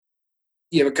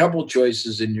you have a couple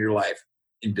choices in your life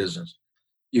in business.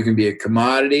 You can be a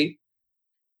commodity,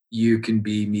 you can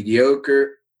be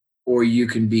mediocre, or you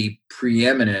can be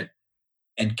preeminent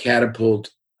and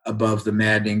catapult above the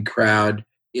maddening crowd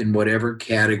in whatever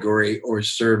category or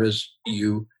service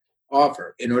you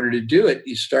offer. In order to do it,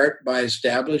 you start by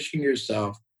establishing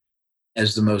yourself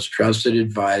as the most trusted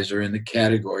advisor in the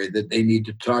category that they need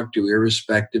to talk to,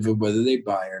 irrespective of whether they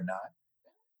buy or not.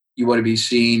 You want to be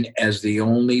seen as the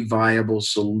only viable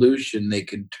solution they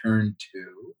can turn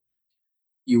to.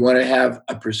 You want to have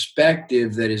a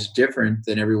perspective that is different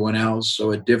than everyone else,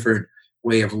 so a different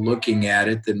way of looking at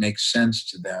it that makes sense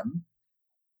to them.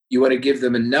 You want to give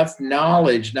them enough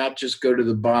knowledge, not just go to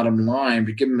the bottom line,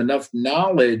 but give them enough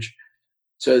knowledge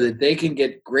so that they can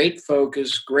get great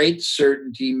focus, great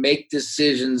certainty, make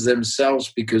decisions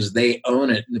themselves because they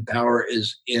own it and the power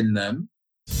is in them.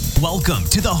 Welcome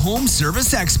to the Home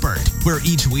Service Expert, where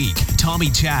each week,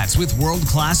 Tommy chats with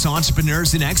world-class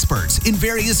entrepreneurs and experts in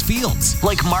various fields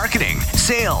like marketing,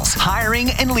 sales,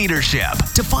 hiring, and leadership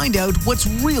to find out what's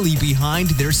really behind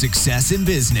their success in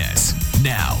business.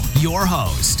 Now, your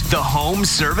host, the Home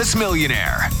Service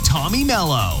Millionaire, Tommy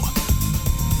Mello.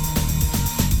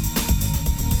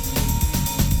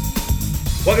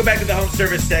 Welcome back to the Home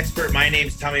Service Expert. My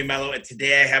name's Tommy Mello, and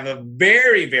today I have a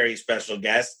very, very special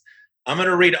guest. I'm going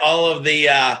to read all of the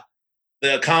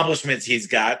accomplishments he's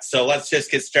got. So let's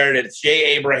just get started. It's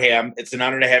Jay Abraham. It's an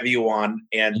honor to have you on.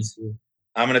 And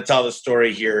I'm going to tell the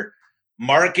story here.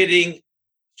 Marketing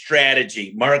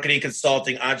strategy, marketing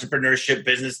consulting, entrepreneurship,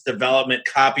 business development,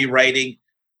 copywriting.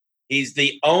 He's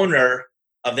the owner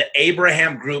of the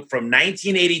Abraham Group from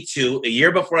 1982, a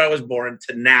year before I was born,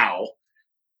 to now.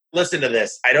 Listen to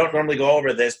this. I don't normally go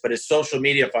over this, but his social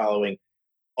media following.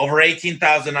 Over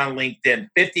 18,000 on LinkedIn,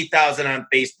 50,000 on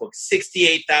Facebook,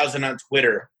 68,000 on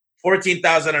Twitter,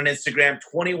 14,000 on Instagram,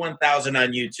 21,000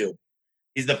 on YouTube.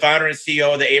 He's the founder and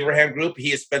CEO of the Abraham Group. He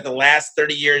has spent the last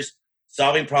 30 years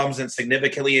solving problems and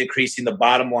significantly increasing the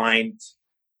bottom lines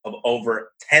of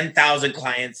over 10,000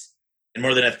 clients in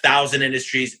more than 1,000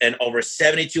 industries and over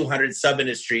 7,200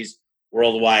 sub-industries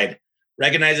worldwide.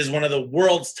 Recognized as one of the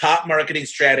world's top marketing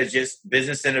strategists,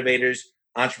 business innovators,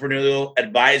 entrepreneurial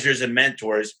advisors and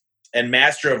mentors, and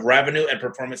master of revenue and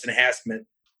performance enhancement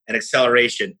and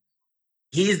acceleration.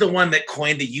 He's the one that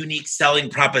coined the unique selling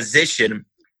proposition,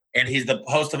 and he's the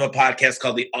host of a podcast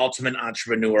called The Ultimate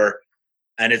Entrepreneur.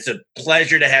 And it's a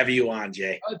pleasure to have you on,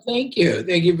 Jay. Oh, thank you.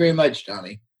 Thank you very much,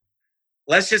 Tommy.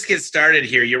 Let's just get started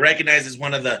here. You're recognized as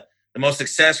one of the most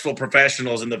successful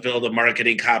professionals in the field of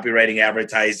marketing, copywriting,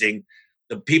 advertising.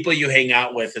 The people you hang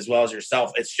out with, as well as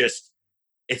yourself,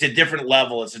 it's a different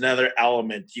level. It's another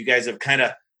element. You guys have kind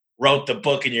of wrote the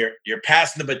book, and you're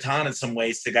passing the baton in some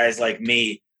ways to guys like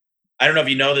me. I don't know if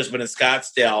you know this, but in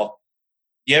Scottsdale,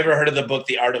 you ever heard of the book,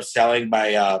 The Art of Selling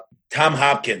by Tom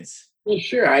Hopkins? Well,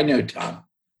 sure. I know Tom.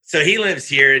 So he lives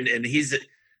here, and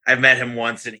I've met him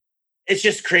once, and it's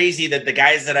just crazy that the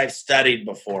guys that I've studied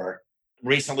before,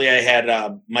 recently I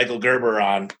had Michael Gerber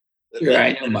on. Sure,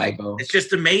 I know Michael. It's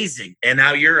just amazing. And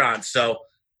now you're on. So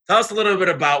tell us a little bit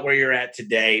about where you're at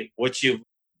today, what you've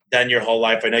done your whole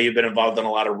life. I know you've been involved in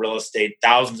a lot of real estate,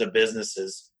 thousands of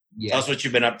businesses. Yeah. Tell us what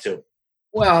you've been up to.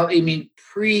 Well, I mean,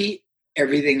 pre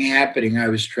everything happening, I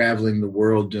was traveling the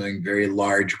world doing very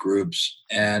large groups.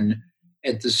 And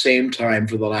at the same time,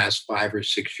 for the last 5 or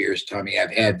 6 years, Tommy,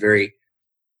 I've had very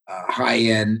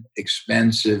high-end,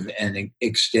 expensive, and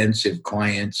extensive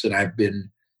clients. And I've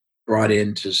been brought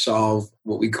in to solve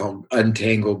what we call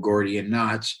untangle Gordian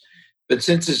knots. But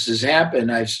since this has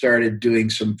happened, I've started doing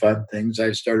some fun things.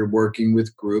 I've started working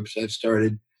with groups. I've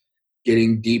started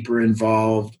getting deeper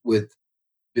involved with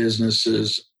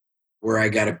businesses where I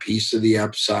got a piece of the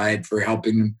upside for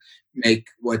helping them make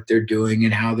what they're doing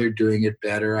and how they're doing it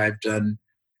better. I've done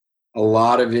a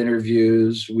lot of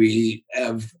interviews. We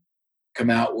have come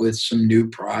out with some new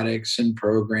products and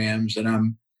programs, and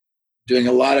I'm doing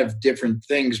a lot of different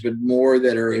things, but more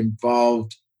that are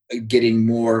involved getting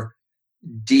more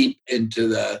deep into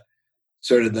the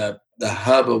sort of the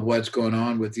hub of what's going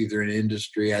on with either an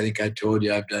industry. I think I told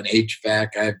you I've done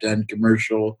HVAC, I've done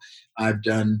commercial, I've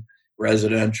done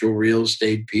residential real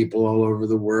estate people all over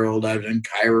the world. I've done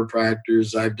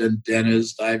chiropractors, I've done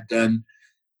dentists, I've done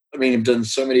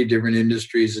so many different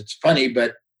industries. It's funny,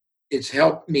 but it's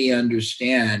helped me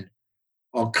understand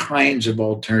all kinds of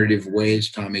alternative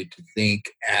ways, Tommy, to think,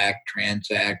 act,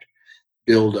 transact,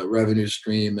 build a revenue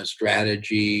stream, a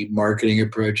strategy, marketing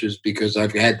approaches, because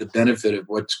I've had the benefit of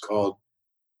what's called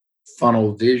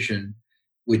funnel vision,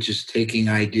 which is taking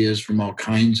ideas from all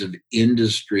kinds of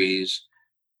industries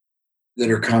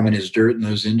that are common as dirt in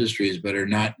those industries, but are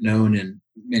not known in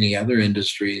many other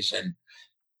industries and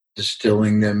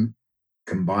distilling them,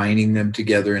 combining them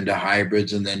together into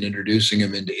hybrids, and then introducing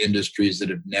them into industries that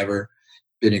have never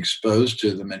been exposed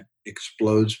to them, and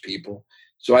explodes people.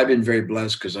 So I've been very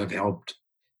blessed because I've helped,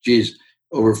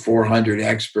 over 400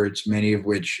 experts, many of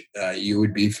which you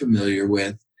would be familiar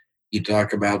with. You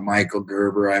talk about Michael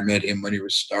Gerber. I met him when he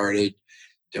was started.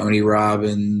 Tony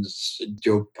Robbins,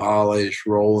 Joe Polish,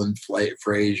 Roland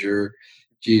Frazier.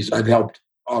 I've helped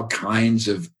all kinds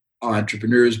of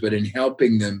entrepreneurs, but in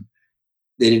helping them,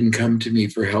 they didn't come to me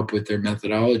for help with their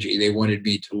methodology. They wanted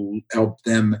me to help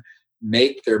them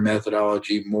make their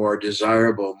methodology more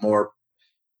desirable, more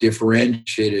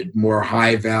differentiated, more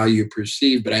high value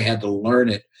perceived, but I had to learn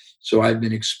it. So I've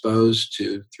been exposed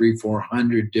to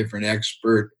 300-400 different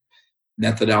expert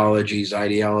methodologies,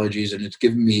 ideologies, and it's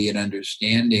given me an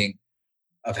understanding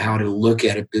of how to look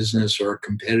at a business or a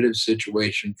competitive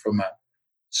situation from a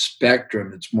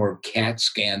spectrum. It's more CAT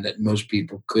scan that most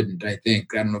people couldn't, I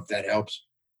think. I don't know if that helps.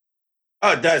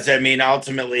 Oh, it does. I mean,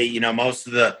 ultimately, most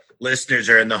of the listeners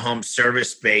are in the home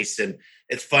service space, and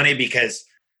it's funny because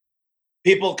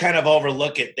people kind of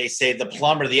overlook it. They say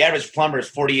the average plumber is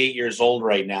 48 years old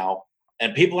right now,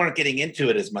 and people aren't getting into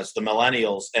it as much, the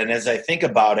millennials. And as I think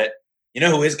about it,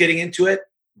 who is getting into it?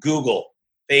 Google,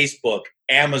 Facebook,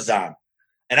 Amazon.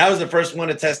 And I was the first one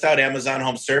to test out Amazon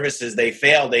Home Services. They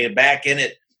failed. They are back in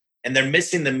it, and they're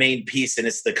missing the main piece, and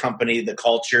it's the company, the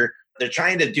culture. They're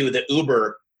trying to do the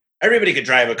Uber. Everybody could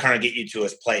drive a car and get you to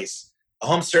his place. A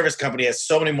home service company has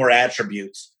so many more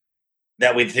attributes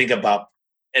that we think about.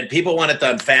 And people want it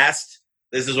done fast.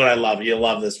 This is what I love. You'll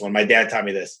love this one. My dad taught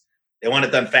me this. They want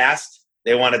it done fast,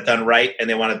 they want it done right, and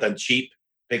they want it done cheap.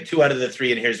 Pick 2 out of the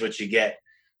 3, and here's what you get.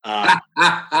 I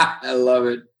love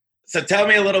it. So tell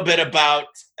me a little bit about,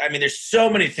 there's so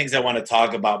many things I want to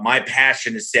talk about. My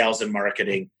passion is sales and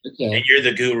marketing, and you're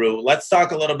the guru. Let's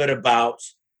talk a little bit about,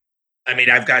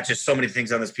 I've got just so many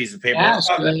things on this piece of paper. Yes,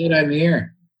 go ahead, I'm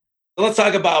here. So let's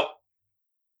talk about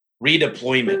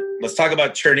redeployment. Let's talk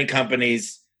about turning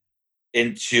companies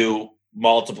into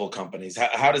multiple companies.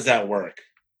 How does that work?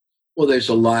 Well, there's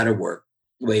a lot of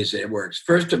ways that it works.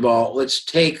 First of all, let's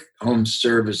take home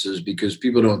services because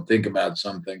people don't think about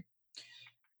something.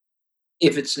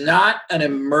 If it's not an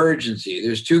emergency,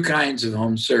 there's 2 kinds of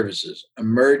home services,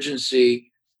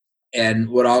 emergency and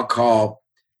what I'll call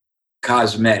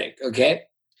cosmetic, okay?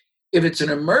 If it's an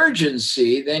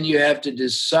emergency, then you have to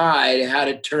decide how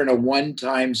to turn a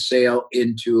one-time sale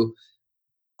into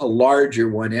a larger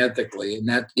one ethically, and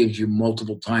that gives you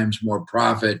multiple times more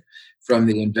profit from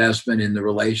the investment in the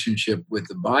relationship with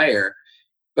the buyer.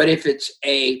 But if it's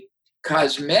a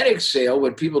cosmetic sale,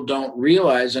 what people don't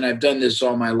realize, and I've done this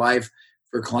all my life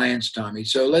for clients, Tommy.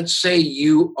 So let's say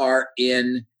you are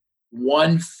in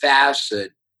one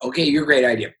facet. Okay, your great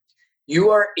idea.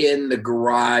 You are in the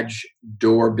garage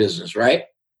door business, right?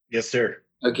 Yes, sir.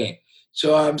 Okay.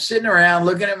 So I'm sitting around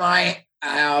looking at my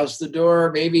house. The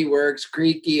door maybe works,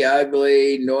 creaky,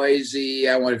 ugly, noisy.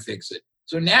 I want to fix it.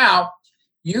 So now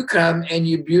you come and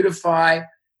you beautify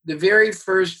the very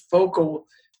first focal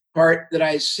part that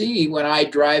I see when I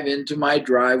drive into my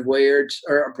driveway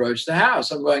or approach the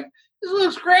house. I'm going, this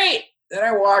looks great. Then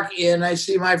I walk in, I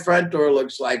see my front door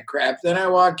looks like crap. Then I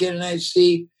walk in and I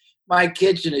see my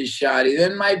kitchen is shoddy.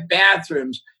 Then my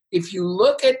bathrooms. If you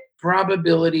look at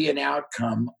probability and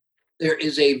outcome, there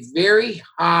is a very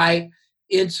high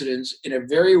incidence in a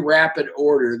very rapid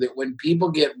order that when people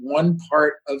get one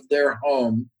part of their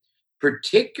home,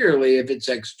 particularly if it's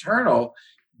external,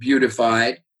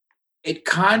 beautified, it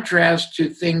contrasts to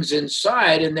things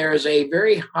inside, and there is a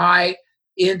very high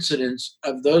incidence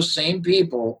of those same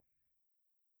people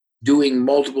doing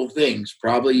multiple things,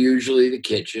 probably usually the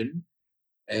kitchen,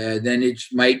 then it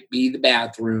might be the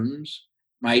bathrooms,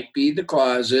 might be the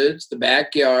closets, the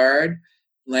backyard,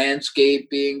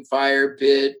 landscaping, fire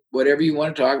pit, whatever you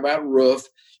want to talk about, roof.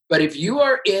 But if you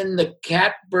are in the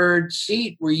catbird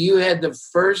seat where you had the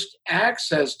first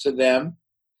access to them,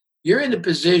 you're in the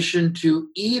position to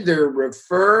either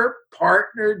refer,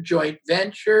 partner, joint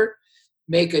venture,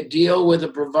 make a deal with a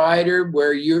provider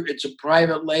where it's a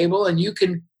private label, and you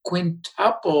can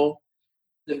quintuple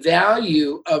the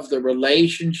value of the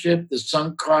relationship, the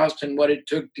sunk cost, and what it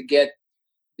took to get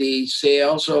the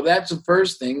sale. So that's the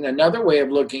first thing. Another way of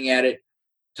looking at it,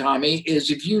 Tommy,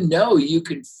 is if you know you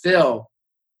can fill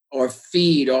or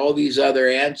feed all these other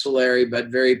ancillary but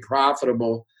very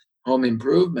profitable home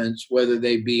improvements, whether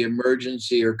they be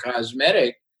emergency or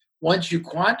cosmetic, once you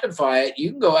quantify it,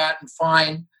 you can go out and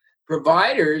find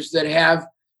providers that have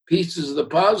pieces of the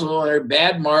puzzle and are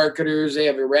bad marketers. They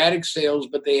have erratic sales,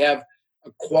 but they have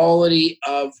a quality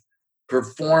of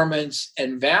performance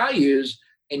and values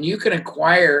And you can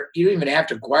acquire, you don't even have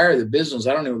to acquire the business.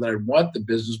 I don't know that I want the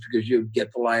business because you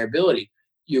get the liability.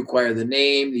 You acquire the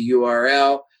name, the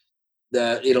URL,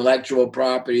 the intellectual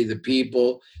property, the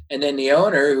people, and then the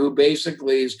owner, who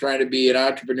basically is trying to be an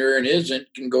entrepreneur and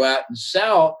isn't, can go out and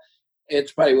sell.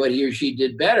 It's probably what he or she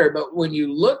did better. But when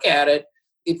you look at it,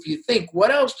 if you think,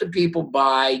 what else do people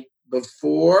buy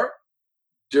before,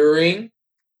 during,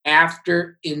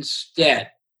 after, instead?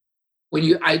 When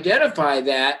you identify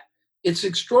that, it's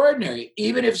extraordinary.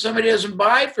 Even if somebody doesn't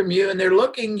buy from you and they're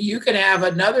looking, you can have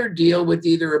another deal with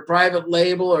either a private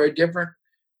label or a different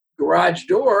garage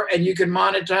door, and you can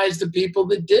monetize the people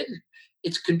that didn't.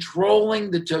 It's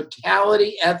controlling the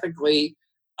totality ethically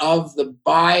of the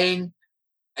buying.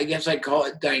 I guess I call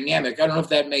it dynamic. I don't know if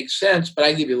that makes sense, but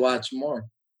I give you lots more.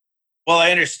 Well,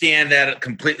 I understand that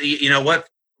completely. You know what?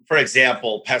 For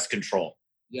example, pest control.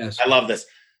 Yes. I love this.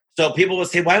 So people will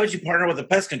say, why would you partner with a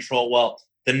pest control? Well,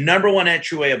 the number one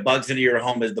entryway of bugs into your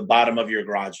home is the bottom of your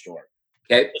garage door.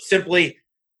 Okay. Simply,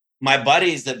 my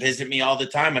buddies that visit me all the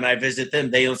time, and I visit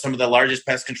them, they own some of the largest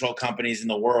pest control companies in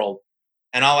the world.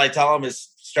 And all I tell them is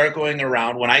start going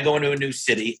around. When I go into a new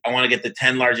city, I want to get the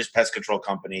 10 largest pest control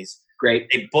companies. Great.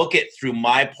 They book it through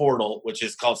my portal, which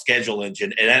is called Schedule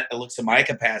Engine, and it looks at my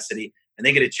capacity, and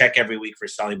they get a check every week for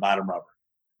selling bottom rubber.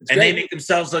 That's and great. They make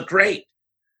themselves look great.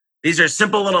 These are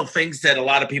simple little things that a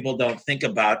lot of people don't think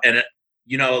about. And,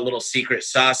 a little secret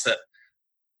sauce that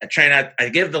I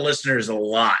give the listeners a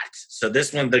lot. So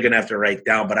this one they're going to have to write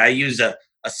down, but I use a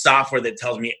software that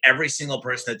tells me every single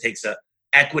person that takes a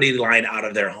equity line out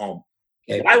of their home.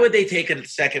 Okay. Why would they take a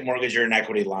second mortgage or an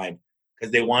equity line?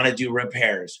 Because they want to do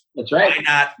repairs. That's right. Why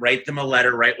not write them a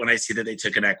letter right when I see that they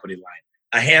took an equity line?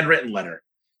 A handwritten letter.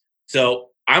 So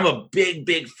I'm a big,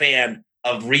 big fan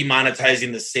of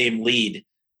remonetizing the same lead,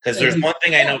 because there's one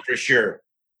thing I know for sure.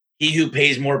 He who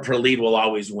pays more per lead will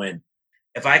always win.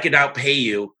 If I could outpay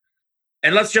you,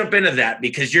 and let's jump into that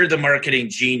because you're the marketing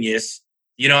genius.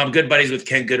 I'm good buddies with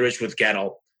Ken Goodrich with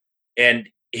Gettle, and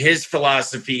his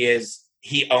philosophy is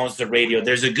he owns the radio.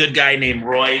 There's a good guy named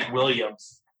Roy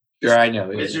Williams. Sure, I know.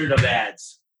 Wizard of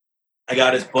Ads. I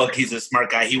got his book. He's a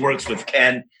smart guy. He works with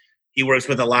Ken. He works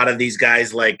with a lot of these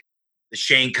guys like the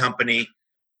Shane Company,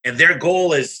 and their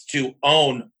goal is to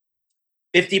own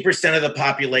 50% of the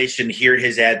population hear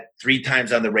his ad 3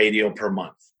 times on the radio per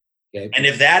month. Okay. And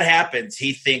if that happens,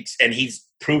 he thinks, and he's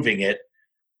proving it,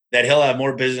 that he'll have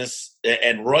more business.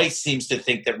 And Roy seems to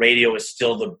think that radio is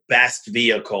still the best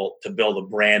vehicle to build a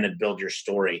brand and build your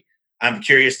story. I'm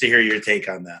curious to hear your take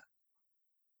on that.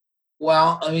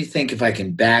 Well, let me think if I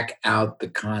can back out the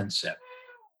concept.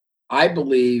 I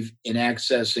believe in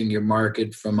accessing your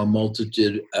market from a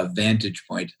multitude of vantage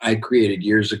points. I created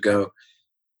years ago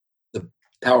the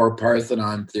Power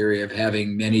Parthenon theory of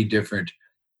having many different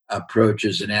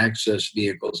approaches and access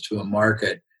vehicles to a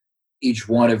market, each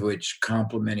one of which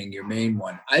complementing your main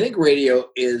one. I think radio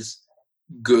is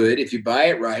good if you buy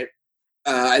it right.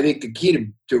 I think the key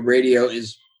to radio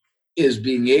is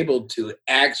being able to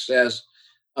access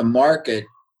a market.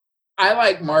 I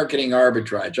like marketing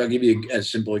arbitrage. I'll give you a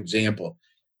simple example.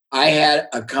 I had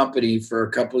a company for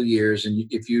a couple of years, and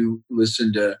if you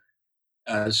listen to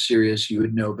Sirius, you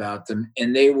would know about them.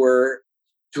 And they were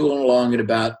tooling along at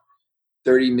about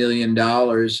 $30 million,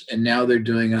 and now they're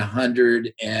doing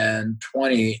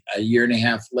 120 a year and a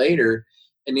half later.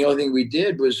 And the only thing we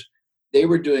did was they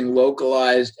were doing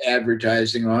localized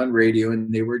advertising on radio,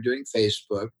 and they were doing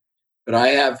Facebook. But I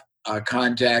have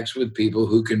contacts with people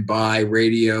who can buy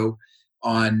radio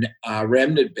on a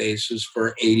remnant basis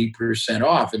for 80%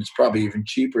 off. And it's probably even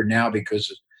cheaper now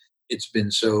because it's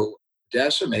been so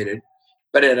decimated.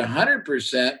 But at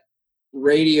 100%,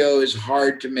 radio is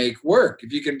hard to make work.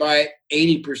 If you can buy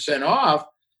 80% off,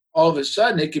 all of a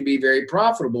sudden it can be very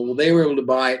profitable. Well, they were able to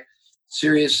buy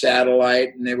Sirius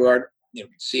Satellite, and they were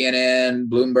CNN,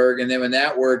 Bloomberg, and then when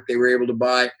that worked, they were able to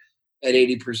buy at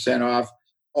 80% off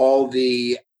all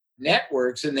the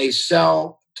networks, and they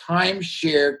sell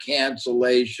timeshare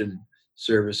cancellation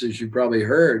services. You probably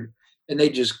heard, and they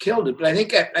just killed it. But I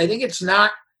think it's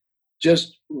not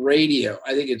just radio.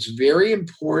 I think it's very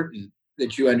important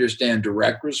that you understand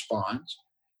direct response,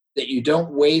 that you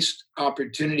don't waste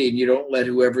opportunity, and you don't let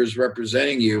whoever is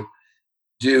representing you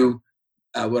do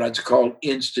what it's called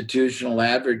institutional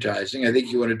advertising. I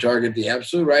think you want to target the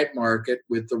absolute right market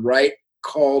with the right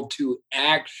call to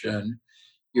action.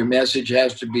 Your message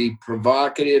has to be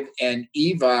provocative and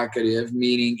evocative,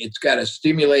 meaning it's got to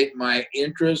stimulate my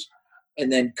interest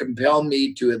and then compel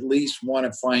me to at least want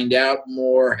to find out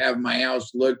more, have my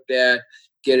house looked at,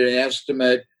 get an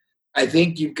estimate. I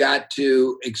think you've got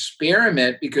to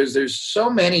experiment because there's so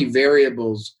many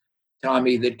variables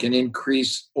Tommy, that can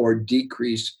increase or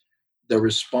decrease the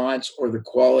response or the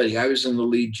quality. I was in the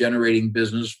lead generating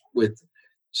business with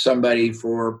somebody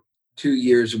for 2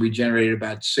 years, and we generated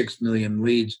about 6 million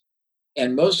leads.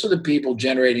 And most of the people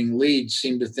generating leads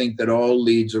seem to think that all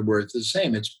leads are worth the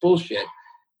same. It's bullshit.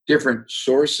 Different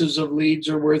sources of leads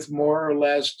are worth more or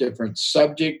less. Different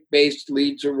subject-based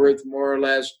leads are worth more or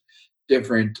less.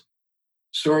 Different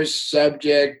source,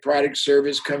 subject, product,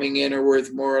 service coming in are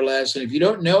worth more or less. And if you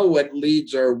don't know what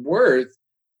leads are worth,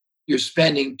 you're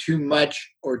spending too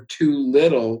much or too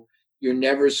little. You're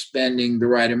never spending the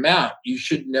right amount. You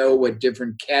should know what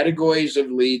different categories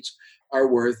of leads are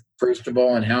worth, first of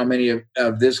all, and how many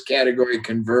of this category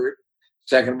convert.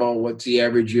 Second of all, what's the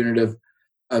average unit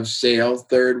of sale?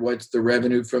 Third, what's the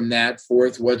revenue from that?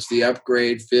 Fourth, what's the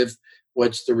upgrade? Fifth,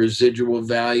 what's the residual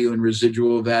value? And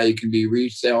residual value can be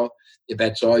resell. If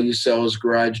that's all you sell is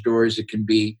garage doors, it can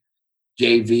be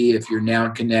JV if you're now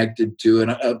connected to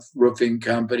a roofing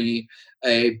company,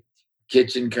 a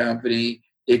kitchen company.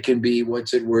 It can be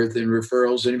what's it worth in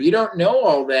referrals. And if you don't know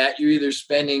all that, you're either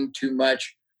spending too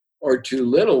much or too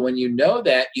little. When you know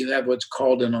that, you have what's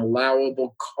called an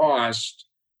allowable cost,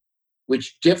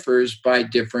 which differs by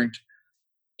different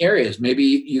areas. Maybe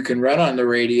you can run on the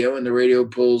radio and the radio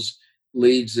pulls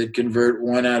leads that convert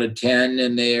 1 out of 10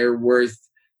 and they're worth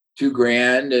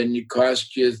 $2,000 and it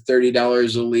costs you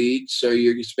 $30 a lead. So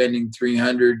you're spending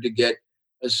 $300 to get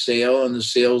a sale and the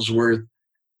sale's worth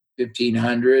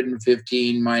 $1,500, and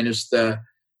 15 minus the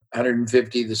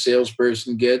 $150 the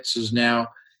salesperson gets is now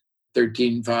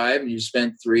 $13,500, and you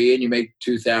spent $3 and you make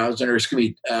 $2,000, or it's going to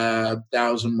be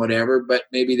 $1,000, whatever. But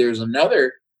maybe there's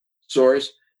another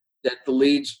source that the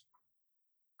leads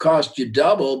cost you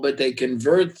double, but they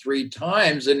convert 3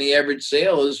 times and the average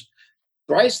sale is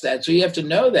twice that. So you have to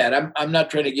know that. I'm not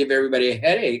trying to give everybody a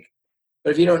headache,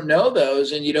 but if you don't know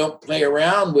those and you don't play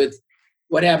around with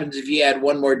what happens if you add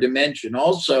one more dimension.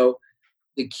 Also,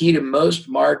 the key to most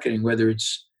marketing, whether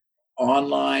it's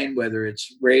online, whether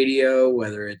it's radio,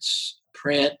 whether it's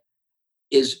print,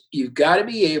 is you've got to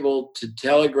be able to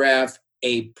telegraph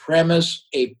a premise,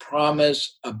 a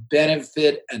promise, a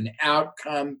benefit, an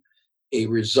outcome, a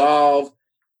resolve,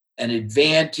 an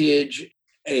advantage,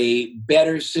 a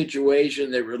better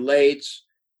situation that relates,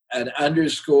 an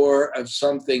underscore of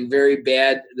something very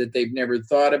bad that they've never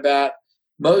thought about.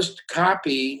 Most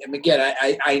copy, and again,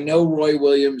 I know Roy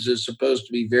Williams is supposed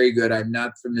to be very good. I'm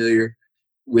not familiar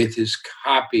with his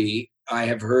copy. I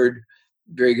have heard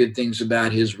very good things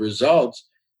about his results.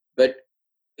 But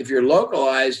if you're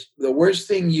localized, the worst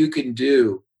thing you can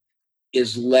do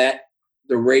is let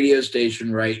the radio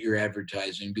station write your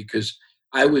advertising, because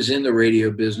I was in the radio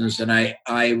business and I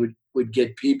would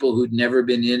get people who'd never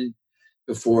been in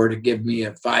before to give me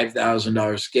a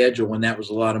 $5,000 schedule when that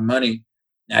was a lot of money.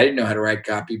 I didn't know how to write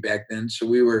copy back then. So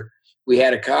we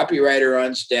had a copywriter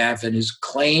on staff, and his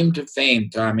claim to fame,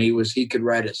 Tommy, was he could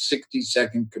write a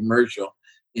 60-second commercial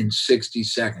in 60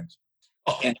 seconds.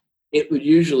 And it would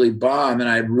usually bomb, and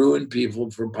I'd ruin people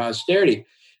for posterity.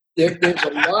 There's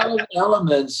a lot of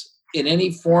elements in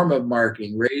any form of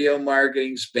marketing: radio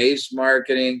marketing, space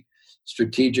marketing,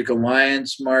 strategic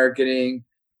alliance marketing,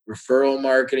 referral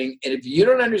marketing. And if you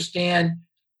don't understand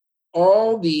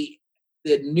all the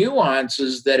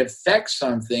nuances that affect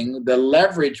something, the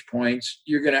leverage points,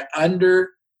 you're going to undervalue,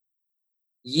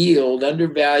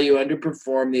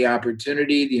 underperform the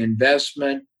opportunity, the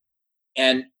investment.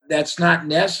 And that's not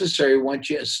necessary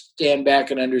once you stand back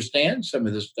and understand some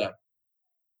of this stuff.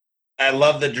 I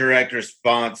love the direct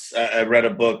response. I read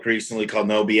a book recently called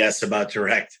No BS about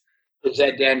direct. Is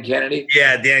that Dan Kennedy?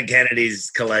 Yeah, Dan Kennedy's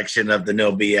collection of the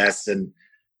No BS, and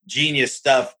genius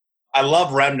stuff. I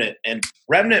love Remnant, and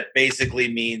Remnant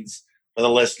basically means, for the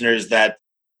listeners, that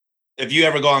if you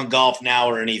ever go on Golf Now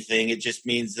or anything, it just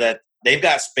means that they've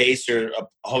got space, or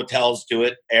hotels do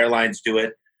it, airlines do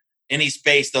it. Any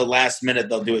space, the last minute,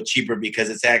 they'll do it cheaper because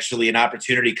it's actually an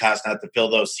opportunity cost not to fill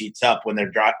those seats up when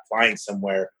they're flying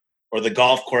somewhere. Or the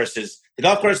golf course is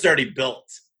already built.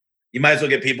 You might as well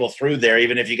get people through there,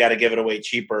 even if you got to give it away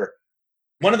cheaper.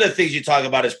 One of the things you talk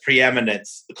about is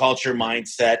preeminence, the culture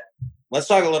mindset. Let's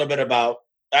talk a little bit about,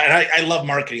 and I love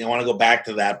marketing. I want to go back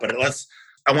to that, but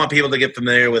I want people to get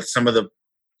familiar with some of the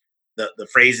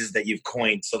phrases that you've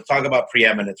coined. So talk about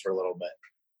preeminence for a little bit.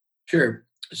 Sure.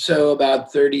 So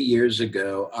about 30 years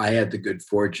ago, I had the good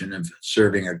fortune of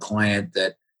serving a client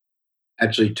that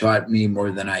actually taught me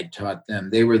more than I taught them.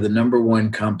 They were the number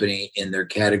one company in their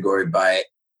category by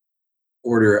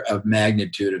order of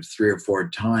magnitude of 3 or 4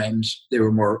 times. They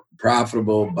were more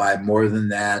profitable by more than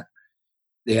that.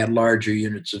 They had larger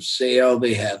units of sale.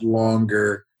 They had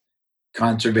longer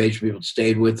conservation people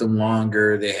stayed with them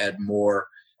longer. They had more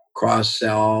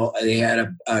cross-sell. They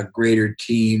had a greater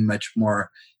team, much more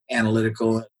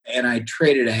analytical. And I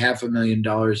traded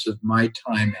 $500,000 of my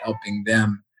time helping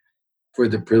them for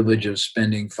the privilege of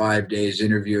spending 5 days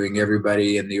interviewing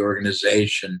everybody in the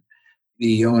organization.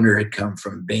 The owner had come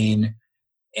from Bain,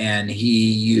 and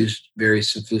he used very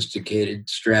sophisticated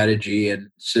strategy and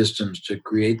systems to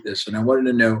create this. And I wanted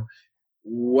to know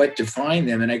what defined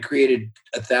them. And I created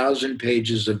 1,000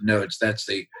 pages of notes. That's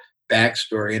the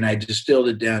backstory. And I distilled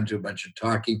it down to a bunch of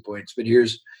talking points. But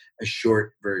here's a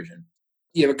short version.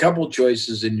 You have a couple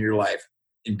choices in your life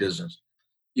in business.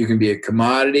 You can be a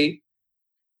commodity,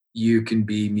 you can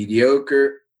be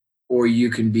mediocre, or you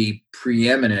can be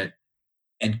preeminent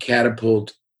and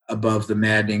catapult above the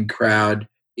maddening crowd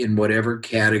in whatever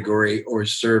category or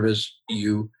service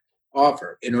you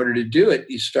offer. In order to do it,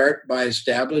 you start by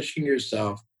establishing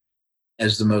yourself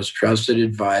as the most trusted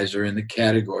advisor in the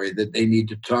category that they need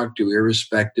to talk to,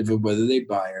 irrespective of whether they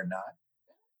buy or not.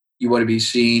 You want to be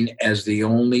seen as the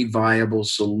only viable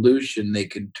solution they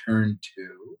can turn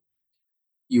to.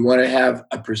 You want to have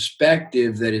a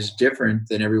perspective that is different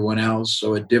than everyone else,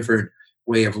 so a different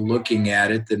way of looking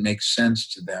at it that makes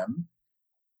sense to them.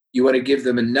 You want to give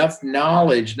them enough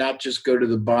knowledge, not just go to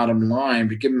the bottom line,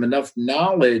 but give them enough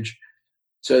knowledge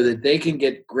so that they can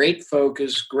get great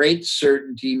focus, great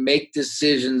certainty, make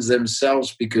decisions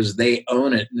themselves because they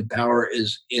own it and the power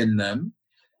is in them.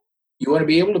 You want to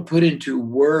be able to put into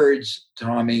words,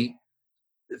 Tommy,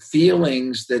 the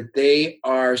feelings that they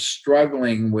are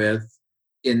struggling with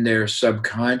in their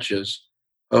subconscious,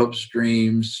 hopes,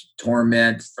 dreams,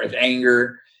 torment,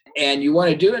 anger. And you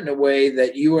want to do it in a way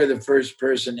that you are the first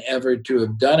person ever to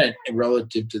have done it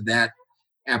relative to that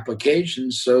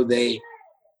application, so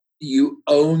you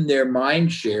own their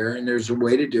mind share, and there's a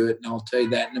way to do it, and I'll tell you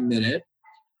that in a minute.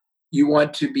 You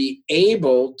want to be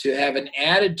able to have an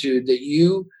attitude that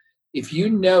if you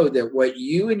know that what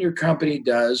you and your company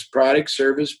does, product,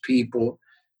 service, people,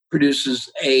 produces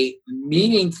a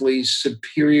meaningfully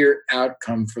superior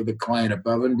outcome for the client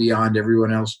above and beyond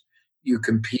everyone else you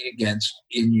compete against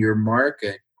in your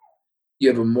market, you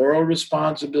have a moral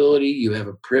responsibility, you have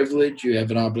a privilege, you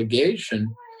have an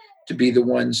obligation to be the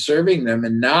one serving them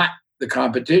and not the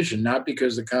competition, not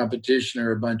because the competition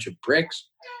are a bunch of pricks,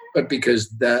 but because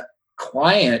the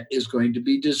client is going to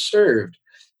be deserved.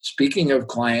 Speaking of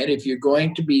client, if you're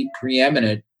going to be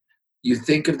preeminent, you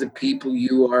think of the people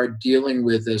you are dealing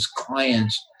with as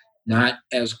clients, not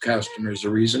as customers. The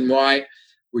reason why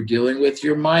we're dealing with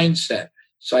your mindset.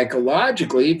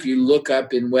 Psychologically, if you look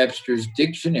up in Webster's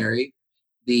dictionary,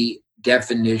 the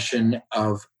definition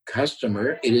of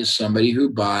customer, it is somebody who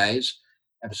buys,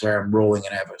 I'm sorry, I'm rolling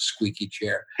and I have a squeaky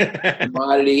chair, a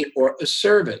commodity or a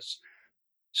service.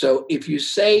 So if you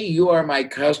say you are my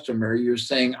customer, you're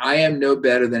saying I am no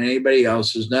better than anybody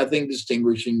else. There's nothing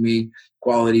distinguishing me,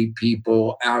 quality,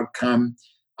 people, outcome.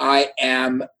 I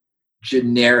am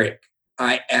generic.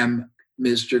 I am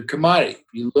Mr. Commodity. If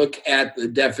you look at the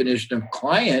definition of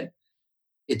client,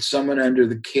 it's someone under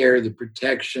the care, the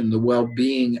protection, the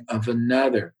well-being of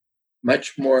another,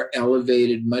 much more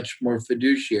elevated, much more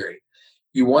fiduciary.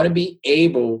 You want to be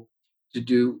able to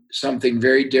do something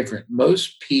very different.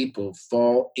 Most people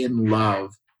fall in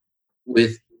love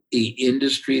with the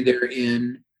industry they're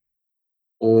in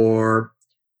or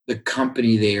the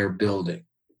company they are building.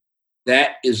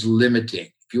 That is limiting.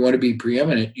 If you want to be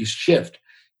preeminent, you shift.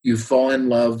 You fall in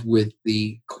love with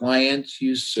the clients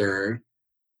you serve,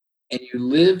 and you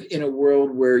live in a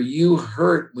world where you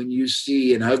hurt when you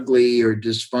see an ugly or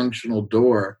dysfunctional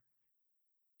door,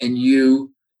 and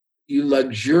you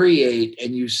luxuriate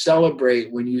and you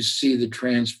celebrate when you see the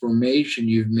transformation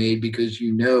you've made, because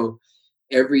you know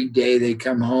every day they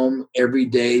come home, every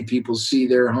day people see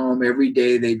their home, every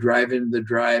day they drive into the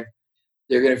drive,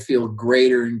 they're going to feel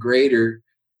greater and greater.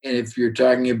 And if you're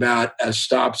talking about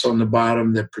stops on the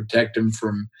bottom that protect them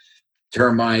from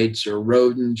termites or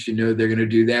rodents, you know they're going to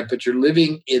do that. But you're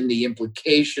living in the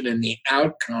implication and the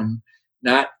outcome,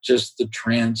 not just the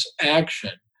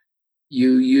transaction.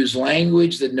 You use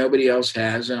language that nobody else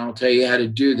has, and I'll tell you how to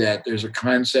do that. There's a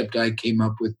concept I came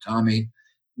up with, Tommy,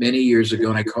 many years ago,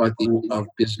 and I call it the art of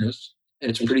business,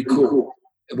 and it's pretty cool.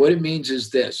 And what it means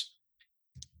is this.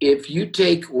 If you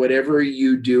take whatever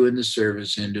you do in the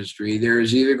service industry, there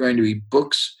is either going to be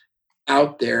books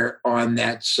out there on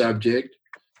that subject,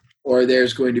 or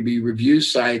there's going to be review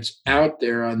sites out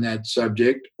there on that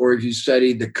subject, or if you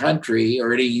study the country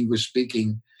or any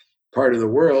English-speaking part of the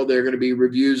world, there are going to be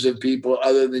reviews of people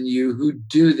other than you who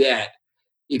do that.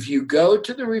 If you go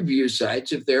to the review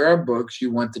sites, if there are books,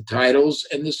 you want the titles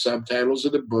and the subtitles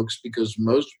of the books, because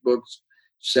most books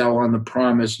sell on the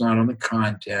promise, not on the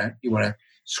content. You want to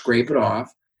scrape it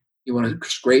off. You want to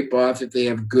scrape off if they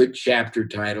have good chapter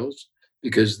titles,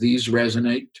 because these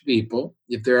resonate to people.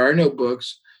 If there are no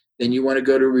books, then you want to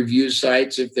go to review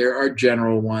sites if there are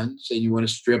general ones, and you want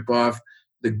to strip off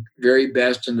the very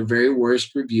best and the very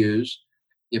worst reviews.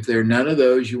 If there are none of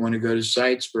those, you want to go to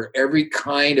sites for every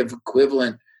kind of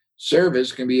equivalent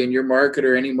service. Can be in your market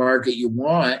or any market you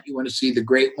want. You want to see the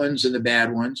great ones and the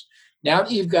bad ones. Now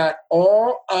that you've got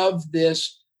all of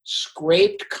this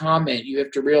scraped comment, you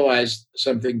have to realize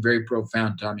something very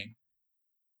profound, Tommy.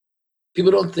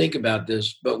 People don't think about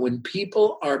this, but when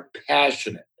people are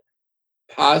passionate,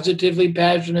 positively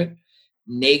passionate,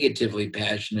 negatively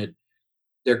passionate,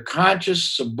 their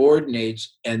conscious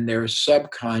subordinates and their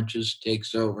subconscious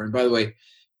takes over. And by the way,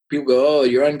 people go, oh,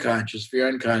 you're unconscious. If you're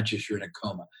unconscious, you're in a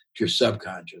coma. You're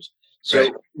subconscious. So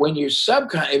right. When you're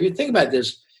subconscious, if you think about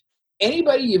this,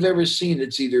 anybody you've ever seen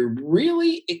that's either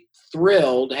really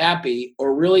thrilled, happy,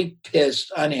 or really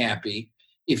pissed, unhappy,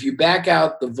 if you back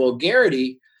out the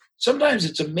vulgarity, sometimes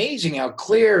it's amazing how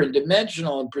clear and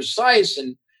dimensional and precise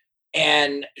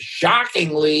and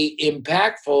shockingly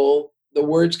impactful the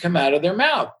words come out of their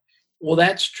mouth. Well,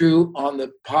 that's true on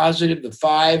the positive, the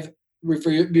 5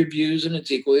 reviews, and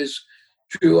it's equally as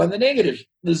true on the negatives,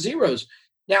 the zeros.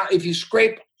 Now, if you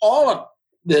scrape all of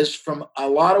this from a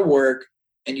lot of work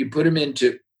and you put them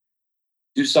into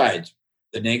 2 sides,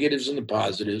 the negatives and the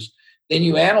positives, then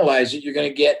you analyze it, you're going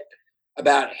to get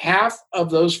about half of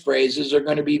those phrases are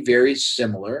going to be very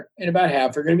similar and about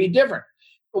half are going to be different.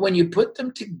 But when you put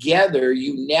them together,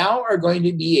 you now are going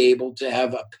to be able to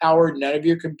have a power none of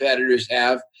your competitors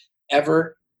have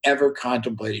ever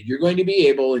contemplated. You're going to be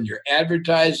able, in your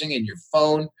advertising, in your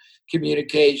phone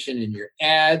communication, in your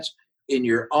ads, in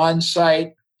your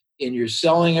on-site, in your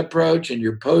selling approach, in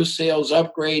your post-sales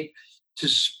upgrade, to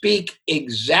speak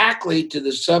exactly to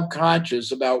the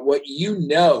subconscious about what you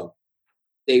know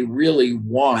they really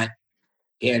want,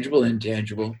 tangible,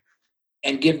 intangible,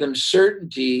 and give them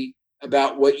certainty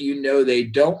about what you know they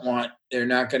don't want, they're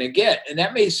not going to get. And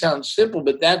that may sound simple,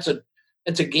 but that's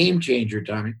a game changer,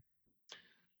 Tommy.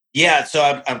 Yeah,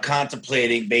 so I'm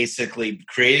contemplating basically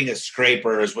creating a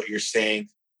scraper, is what you're saying.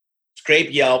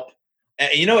 Scrape Yelp.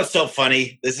 And you know what's so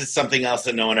funny? This is something else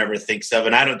that no one ever thinks of,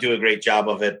 and I don't do a great job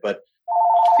of it, but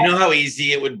you know how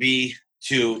easy it would be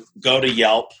to go to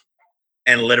Yelp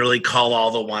and literally call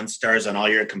all the 1-stars on all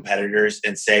your competitors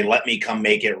and say, let me come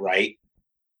make it right.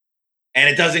 And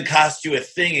it doesn't cost you a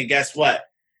thing. And guess what?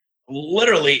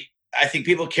 Literally, I think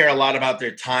people care a lot about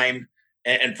their time.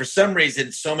 And for some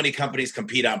reason, so many companies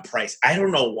compete on price. I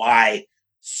don't know why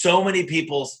so many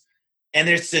people, and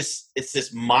it's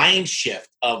this mind shift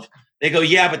of, they go,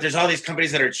 yeah, but there's all these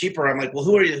companies that are cheaper. I'm like, well,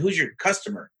 who's your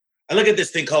customer? I look at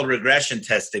this thing called regression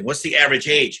testing. What's the average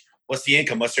age? What's the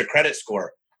income? What's their credit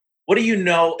score? What do you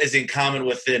know is in common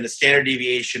within a standard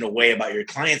deviation away about your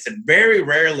clients? And very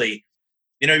rarely,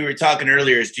 you know, you were talking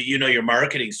earlier, is do you know your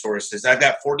marketing sources? I've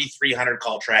got 4,300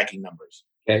 call tracking numbers.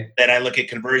 Okay. That I look at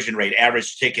conversion rate,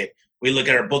 average ticket. We look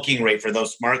at our booking rate for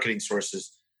those marketing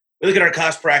sources. We look at our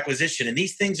cost per acquisition. And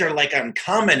these things are like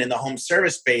uncommon in the home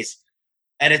service space.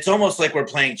 And it's almost like we're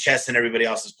playing chess and everybody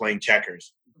else is playing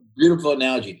checkers. Beautiful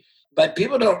analogy. But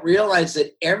people don't realize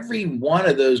that every one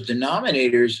of those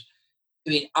denominators, I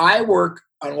mean, I work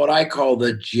on what I call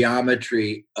the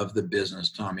geometry of the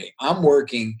business, Tommy. I'm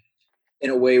working in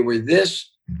a way where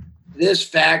this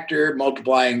factor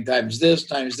multiplying times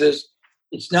this,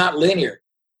 it's not linear.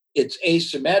 It's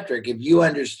asymmetric. If you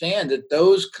understand that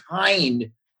those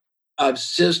kind of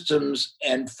systems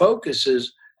and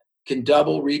focuses can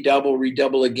double,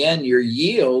 redouble again your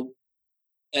yield,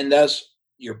 and thus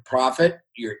your profit,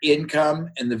 your income,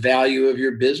 and the value of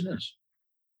your business.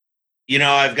 You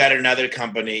know, I've got another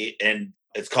company, and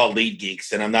it's called Lead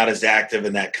Geeks, and I'm not as active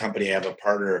in that company. I have a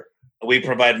partner. We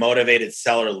provide motivated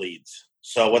seller leads.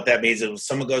 So what that means is if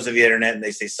someone goes to the internet and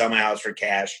they say, sell my house for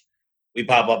cash, we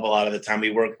pop up a lot of the time. We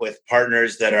work with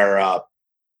partners that are,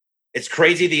 it's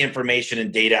crazy the information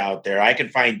and data out there. I can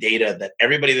find data that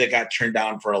everybody that got turned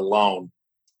down for a loan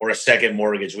or a second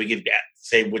mortgage, we could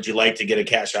say, would you like to get a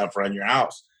cash offer on your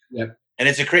house? Yep. And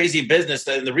it's a crazy business.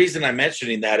 And the reason I'm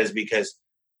mentioning that is because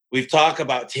we've talked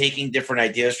about taking different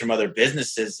ideas from other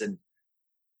businesses. And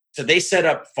so they set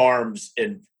up farms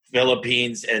in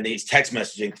Philippines and these text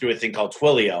messaging through a thing called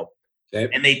Twilio. Okay.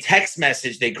 And they text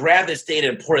message, they grab this data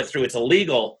and pour it through. It's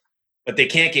illegal, but they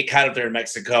can't get caught up there in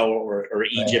Mexico or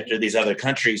Egypt or these other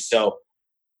countries. So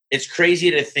it's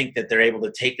crazy to think that they're able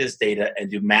to take this data and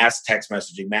do mass text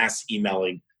messaging, mass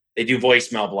emailing. They do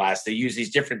voicemail blasts. They use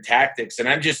these different tactics. And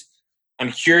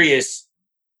I'm curious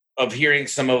of hearing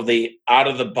some of the out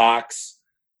of the box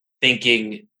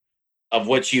thinking of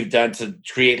what you've done to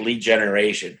create lead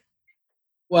generation?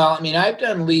 Well, I mean, I've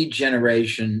done lead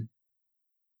generation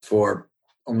for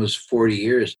almost 40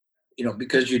 years,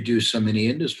 because you do so many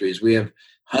industries. We have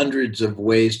hundreds of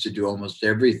ways to do almost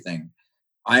everything.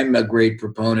 I'm a great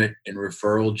proponent in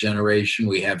referral generation.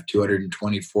 We have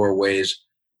 224 ways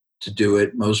to do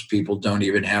it. Most people don't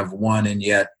even have one, and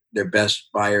yet their best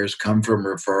buyers come from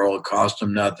referral. It costs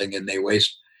them nothing, and they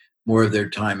waste more of their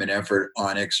time and effort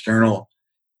on external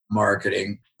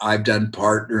marketing. I've done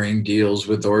partnering deals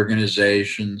with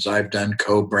organizations. I've done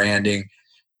co-branding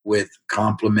with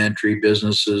complementary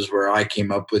businesses where I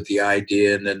came up with the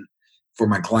idea and then for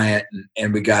my client,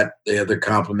 and we got the other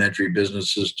complementary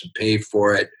businesses to pay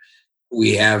for it.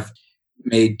 We have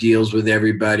made deals with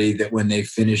everybody that when they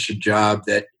finish a job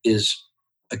that is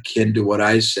akin to what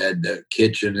I said, the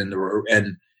kitchen and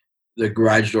the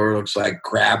garage door looks like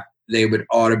crap, they would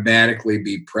automatically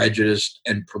be prejudiced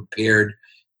and prepared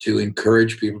to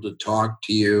encourage people to talk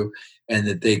to you, and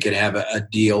that they could have a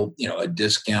deal, a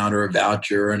discount or a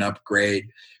voucher or an upgrade.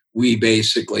 We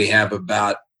basically have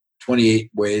about 28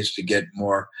 ways to get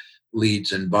more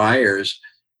leads and buyers.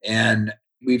 And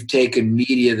we've taken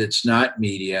media that's not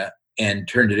media and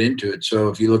turned it into it. So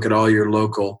if you look at all your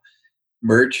local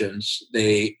merchants,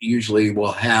 they usually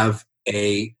will have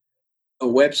a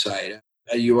website,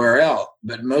 a URL,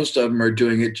 but most of them are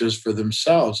doing it just for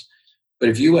themselves. But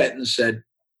if you went and said,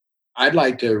 I'd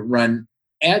like to run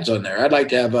ads on there, I'd like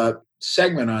to have a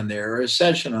segment on there or a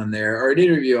session on there or an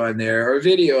interview on there or a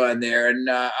video on there, and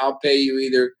I'll pay you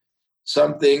either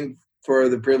something for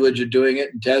the privilege of doing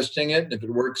it and testing it, and if it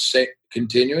works,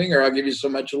 continuing, or I'll give you so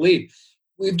much a lead.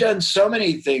 We've done so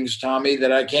many things, Tommy,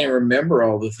 that I can't remember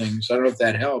all the things. I don't know if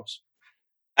that helps.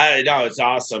 No, it's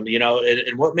awesome.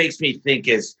 And what makes me think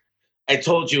is, I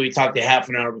told you we talked a half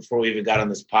an hour before we even got on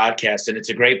this podcast, and it's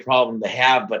a great problem to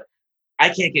have, but I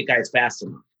can't get guys fast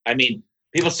enough. I mean,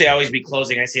 people say always be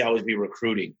closing. I say always be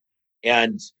recruiting.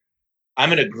 And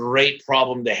I'm in a great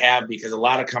problem to have because a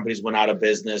lot of companies went out of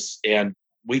business, and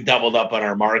we doubled up on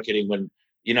our marketing when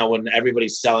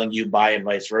everybody's selling, you buy, and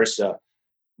vice versa.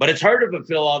 But it's hard to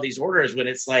fulfill all these orders when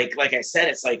it's like I said,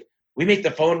 it's like we make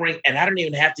the phone ring and I don't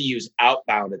even have to use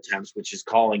outbound attempts, which is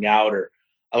calling out, or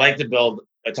I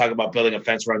talk about building a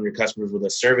fence around your customers with a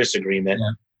service agreement,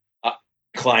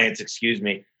 clients, excuse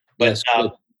me. But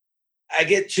Yes, I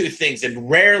get two things, and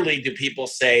rarely do people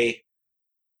say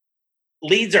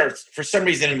leads are, for some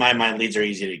reason in my mind, leads are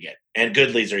easy to get and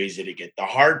good leads are easy to get. The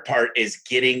hard part is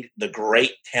getting the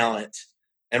great talent.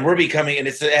 And we're becoming, and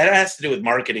it has to do with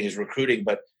marketing, is recruiting,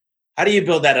 but how do you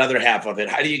build that other half of it?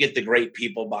 How do you get the great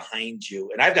people behind you?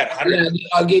 And I've got hundreds. Yeah,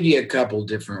 I'll give you a couple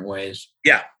different ways.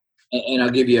 Yeah. And I'll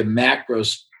give you a macro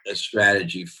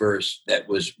strategy first that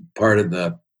was part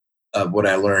of what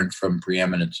I learned from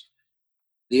Preeminence.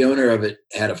 The owner of it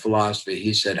had a philosophy.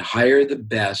 He said, hire the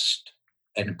best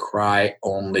and cry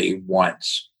only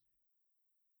once.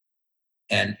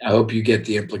 And I hope you get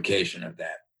the implication of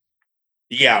that.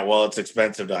 Yeah, well, it's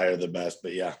expensive to hire the best,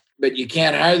 but yeah. But you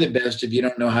can't hire the best if you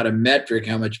don't know how to metric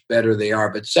how much better they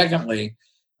are. But secondly,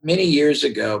 many years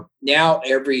ago, now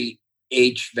every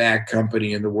HVAC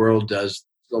company in the world does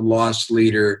the loss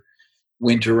leader,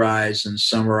 winterize and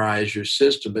summarize your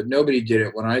system. But nobody did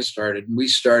it when I started. And we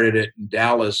started it in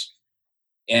Dallas,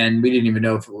 and we didn't even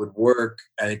know if it would work.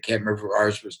 I can't remember if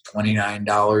ours was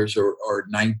 $29 or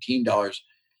 $19.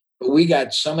 But we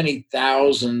got so many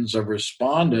thousands of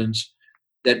respondents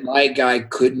that my guy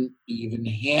couldn't even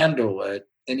handle it.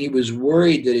 And he was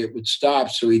worried that it would stop.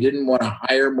 So he didn't want to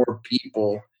hire more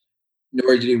people,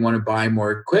 nor did he want to buy more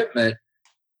equipment.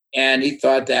 And he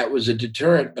thought that was a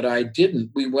deterrent, but I didn't.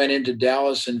 We went into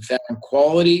Dallas and found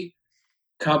quality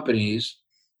companies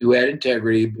who had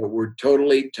integrity, but were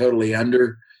totally, totally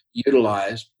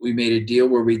underutilized. We made a deal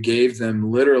where we gave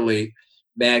them literally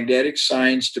magnetic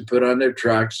signs to put on their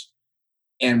trucks,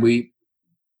 and we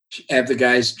have the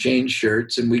guys change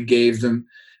shirts, and we gave them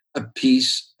a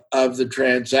piece of the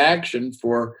transaction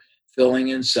for filling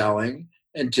and selling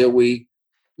until we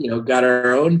got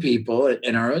our own people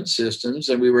and our own systems,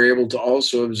 and we were able to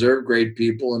also observe great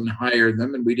people and hire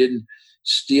them. And we didn't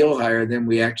steal hire them.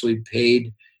 We actually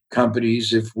paid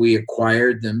companies if we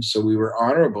acquired them, so we were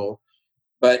honorable.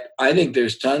 But I think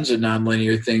there's tons of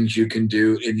nonlinear things you can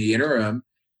do in the interim.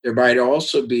 There might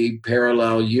also be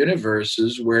parallel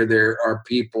universes where there are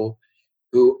people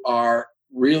who are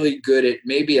really good at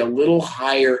maybe a little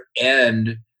higher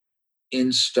end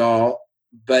install,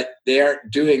 but they aren't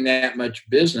doing that much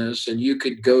business. And you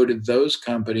could go to those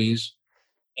companies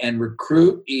and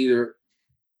recruit either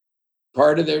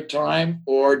part of their time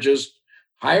or just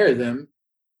hire them.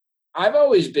 I've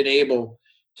always been able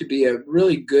to be a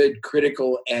really good,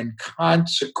 critical, and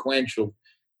consequential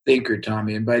thinker,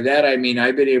 Tommy. And by that, I mean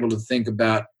I've been able to think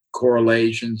about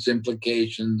correlations,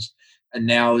 implications,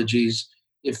 analogies.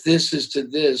 If this is to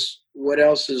this, what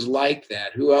else is like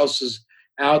that? Who else is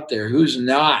out there? Who's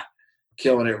not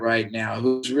killing it right now?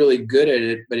 Who's really good at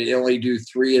it, but they only do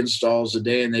 3 installs a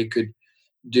day and they could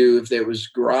do, if there was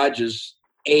garages,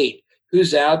 8?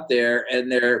 Who's out there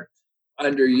and they're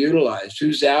underutilized?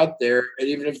 Who's out there, and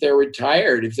even if they're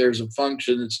retired, if there's a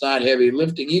function that's not heavy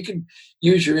lifting, you can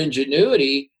use your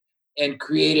ingenuity and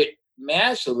create it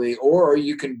massively, or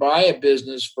you can buy a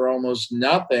business for almost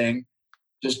nothing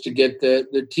just to get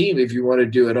the team if you want to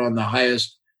do it on the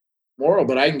highest moral.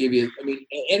 But I can give you, I mean,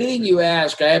 anything you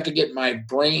ask, I have to get my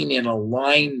brain in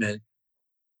alignment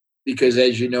because,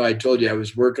 as you know, I told you I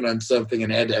was working on something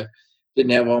and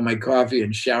didn't have all my coffee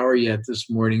and shower yet this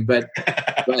morning. But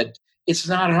it's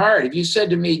not hard. If you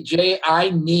said to me, Jay, I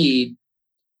need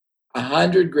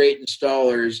 100 great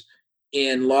installers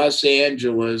in Los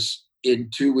Angeles in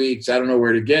 2 weeks, I don't know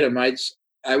where to get them.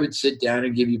 I would sit down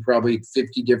and give you probably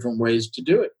 50 different ways to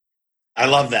do it. I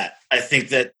love that. I think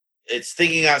that it's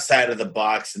thinking outside of the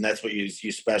box, and that's what you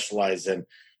specialize in.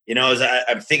 You know, as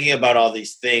I'm thinking about all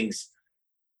these things,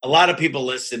 a lot of people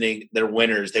listening, they're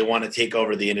winners. They want to take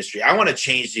over the industry. I want to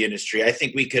change the industry. I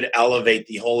think we could elevate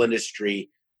the whole industry.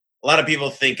 A lot of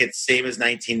people think it's same as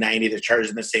 1990. They're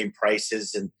charging the same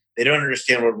prices, and they don't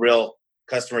understand what real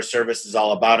customer service is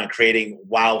all about and creating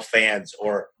wow fans.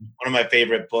 Or one of my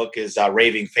favorite book is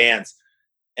Raving Fans.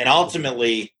 And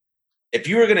ultimately, if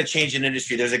you were going to change an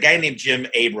industry, there's a guy named Jim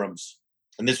Abrams,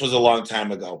 and this was a long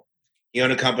time ago. He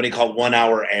owned a company called 1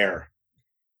 Hour Air,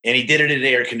 and he did it in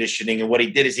air conditioning. And what he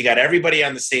did is he got everybody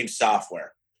on the same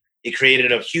software. He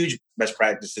created a huge best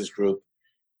practices group,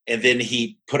 and then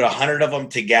he put 100 of them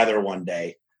together one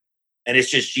day. And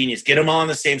it's just genius. Get them all on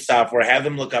the same software, have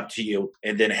them look up to you,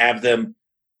 and then have them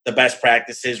the best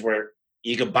practices where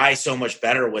you could buy so much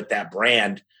better with that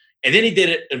brand. And then he did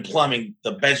it in plumbing,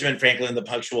 the Benjamin Franklin, the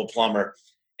punctual plumber.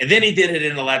 And then he did it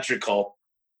in electrical,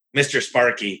 Mr.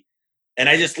 Sparky. And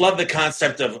I just love the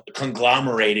concept of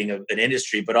conglomerating of an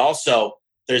industry, but also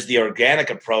there's the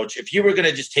organic approach. If you were going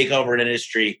to just take over an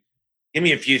industry, give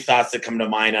me a few thoughts that come to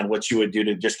mind on what you would do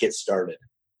to just get started.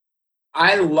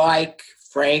 I like,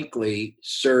 frankly,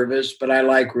 service, but I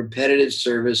like repetitive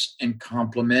service and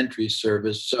complementary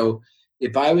service. So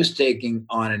if I was taking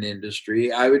on an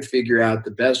industry, I would figure out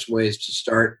the best ways to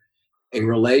start a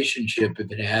relationship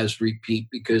if it has repeat,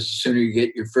 because the sooner you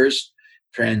get your first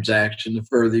transaction, the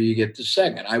further you get the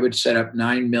second. I would set up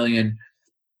 9 million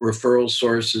referral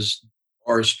sources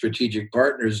or strategic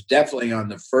partners, definitely on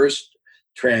the first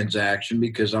transaction,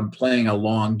 because I'm playing a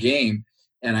long game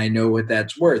and I know what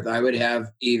that's worth. I would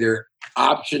have either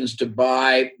options to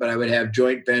buy, but I would have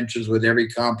joint ventures with every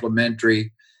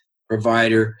complementary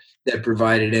provider that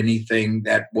provided anything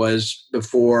that was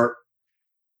before,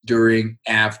 during,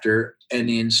 after, and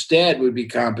instead would be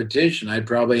competition. I'd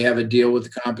probably have a deal with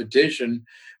the competition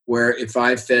where if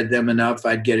I fed them enough,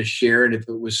 I'd get a share. And if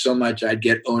it was so much, I'd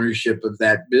get ownership of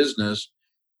that business,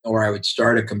 or I would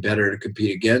start a competitor to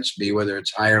compete against me, whether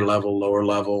it's higher level, lower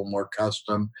level, more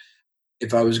custom.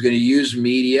 If I was going to use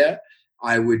media,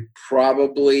 I would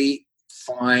probably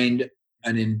find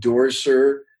an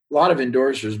endorser, a lot of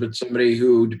endorsers, but somebody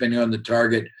who, depending on the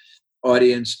target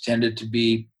audience, tended to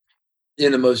be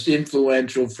the most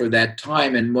influential for that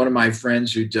time. And one of my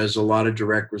friends who does a lot of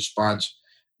direct response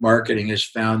marketing has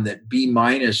found that B-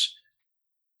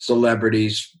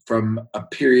 celebrities from a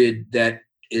period that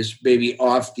is maybe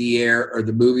off the air or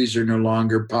the movies are no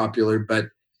longer popular, but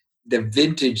the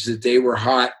vintage that they were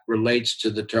hot relates to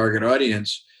the target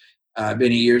audience.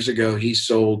 Many years ago, he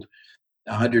sold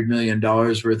 $100 million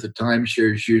worth of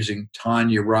timeshares using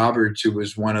Tanya Roberts, who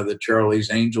was one of the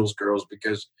Charlie's Angels girls,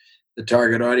 because the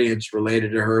target audience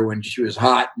related to her when she was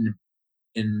hot and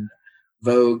in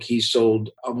vogue. He sold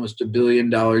almost $1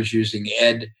 billion using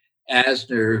Ed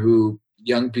Asner, who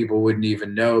young people wouldn't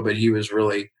even know, but he was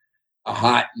really a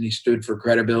hot, and he stood for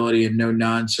credibility and no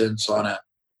nonsense on a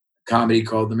comedy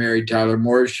called The Mary Tyler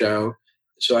Moore Show.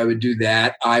 So I would do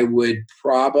that. I would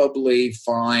probably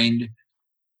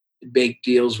make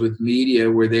deals with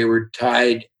media where they were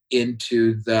tied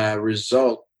into the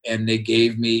result, and they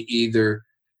gave me either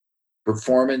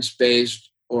performance-based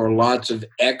or lots of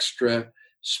extra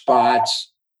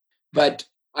spots. But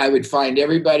I would find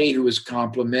everybody who was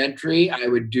complimentary. I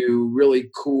would do really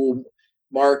cool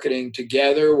marketing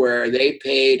together where they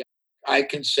paid, I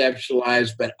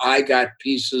conceptualized, but I got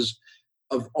pieces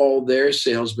of all their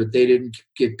sales, but they didn't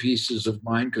get pieces of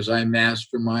mine because I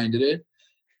masterminded it.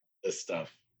 This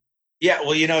stuff. Yeah,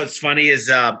 well, it's funny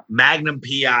is Magnum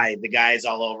PI, the guy's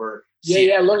all over.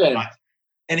 Yeah, look at him.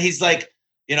 And he's like,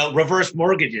 reverse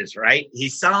mortgages, right?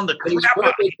 He's selling the But he's crap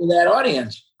out. perfect for that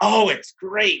audience. Oh, it's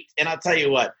great. And I'll tell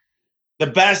you what, the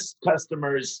best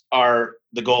customers are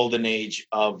the golden age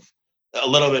of a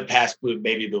little bit past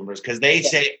baby boomers, because they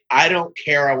say, I don't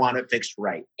care, I want it fixed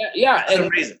right. Yeah. That's the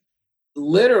reason.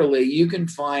 Literally, you can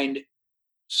find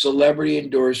celebrity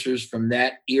endorsers from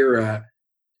that era,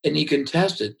 and you can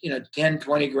test it, 10,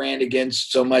 20 grand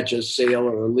against so much a sale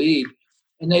or a lead.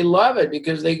 And they love it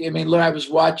because look, I was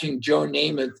watching Joe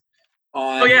Namath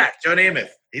on. Oh, yeah, Joe Namath.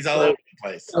 He's all over the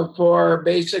place. For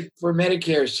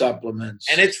Medicare supplements.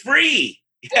 And it's free.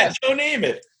 Yeah, Joe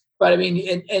Namath. But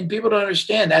and people don't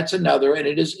understand that's another, and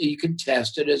it is, you can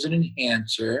test it as an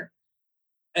enhancer.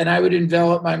 And I would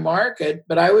envelop my market,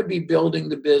 but I would be building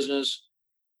the business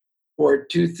for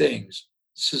two things: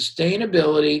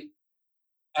 sustainability.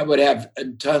 I would have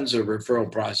tons of referral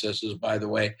processes, by the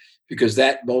way, because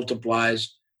that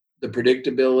multiplies the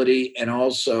predictability, and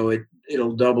also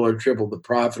it'll double or triple the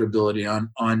profitability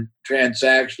on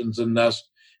transactions, and thus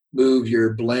move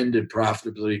your blended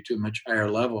profitability to a much higher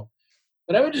level.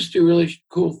 But I would just do really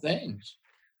cool things.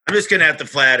 I'm just going to have to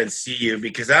fly out and see you,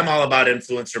 because I'm all about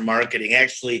influencer marketing.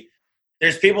 Actually,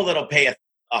 there's people that'll pay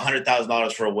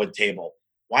 $100,000 for a wood table.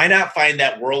 Why not find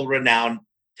that world-renowned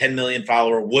 10 million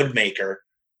follower wood maker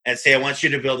and say, I want you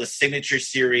to build a signature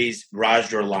series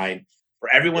garage door line for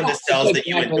everyone that sells that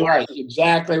you endorse. Right.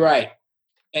 Exactly right.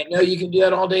 And no, you can do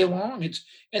that all day long.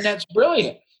 And that's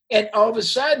brilliant. And all of a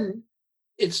sudden,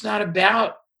 it's not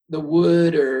about the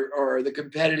wood or the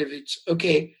competitive. It's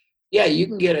okay. Yeah, you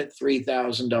can get a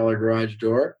 $3,000 garage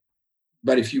door,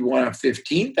 but if you want a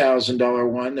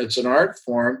 $15,000 one, that's an art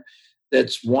form,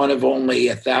 that's one of only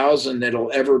 1,000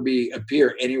 that'll ever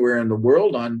appear anywhere in the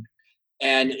world on,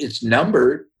 and it's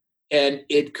numbered, and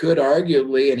it could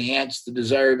arguably enhance the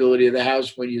desirability of the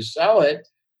house when you sell it.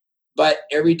 But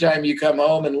every time you come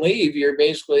home and leave, you're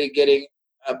basically getting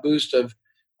a boost of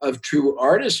true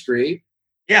artistry.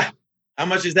 Yeah. How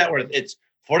much is that worth? It's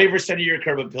 40% of your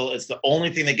curb appeal. It's the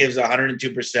only thing that gives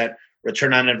 102%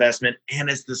 return on investment, and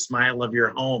it's the smile of your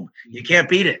home. You can't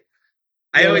beat it.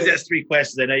 I always ask 3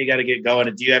 questions. I know you got to get going.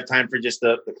 And do you have time for just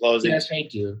the closing? Yes,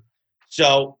 thank you.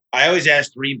 So I always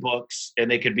ask 3 books, and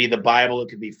they could be the Bible, it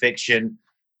could be fiction,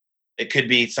 it could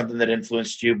be something that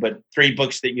influenced you, but 3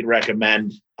 books that you'd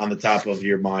recommend on the top of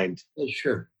your mind. Yeah,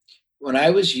 sure. When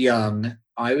I was young,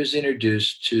 I was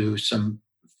introduced to some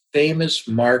famous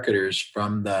marketers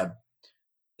from the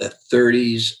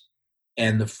 30s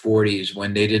and the 40s,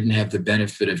 when they didn't have the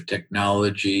benefit of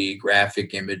technology,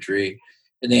 graphic imagery,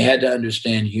 and they had to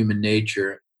understand human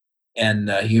nature and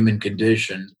the human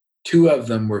condition. 2 of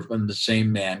them were from the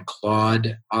same man,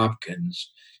 Claude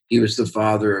Hopkins. He was the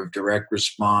father of direct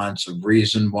response, of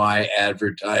reason why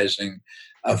advertising,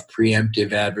 of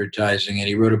preemptive advertising. And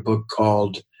he wrote a book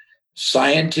called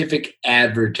Scientific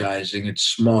Advertising. It's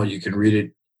small. You can read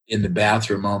it in the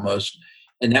bathroom almost.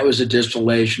 And that was a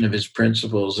distillation of his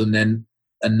principles. And then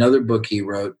another book he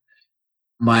wrote,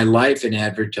 My Life in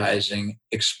Advertising,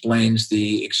 explains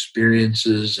the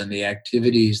experiences and the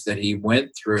activities that he went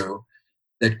through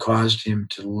that caused him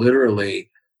to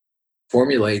literally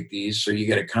formulate these, so you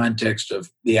get a context of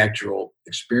the actual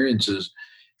experiences.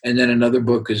 And then another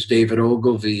book is David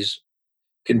Ogilvy's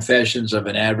Confessions of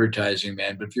an Advertising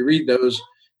Man. But if you read those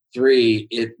 3,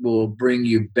 it will bring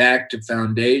you back to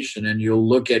foundation, and you'll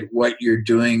look at what you're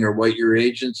doing or what your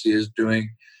agency is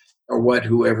doing or what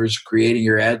whoever's creating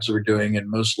your ads are doing, and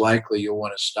most likely you'll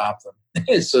want to stop them.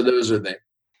 So those are them.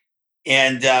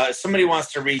 And if somebody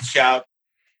wants to reach out,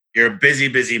 you're a busy,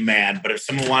 busy man, but if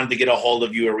someone wanted to get a hold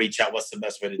of you or reach out, what's the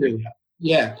best way to do that?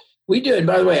 Yeah, we do. And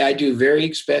by the way, I do very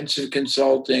expensive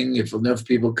consulting. If enough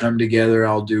people come together,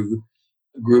 I'll do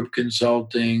group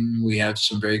consulting. We have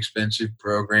some very expensive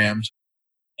programs,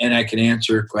 and I can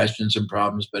answer questions and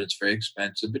problems, but it's very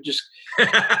expensive. But just,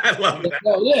 I love that.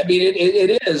 No, yeah, I mean,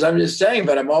 it is. I'm just saying,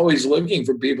 but I'm always looking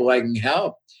for people I can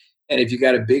help. And if you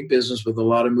got a big business with a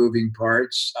lot of moving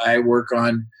parts, I work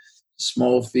on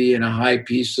small fee and a high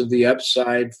piece of the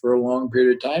upside for a long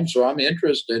period of time. So I'm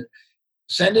interested.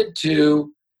 Send it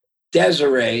to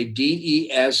Desiree,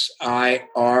 DESIREE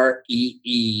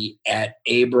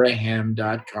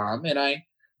 @abraham.com. And I'd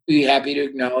be happy to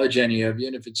acknowledge any of you.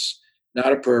 And if it's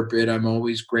not appropriate, I'm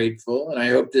always grateful. And I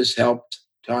hope this helped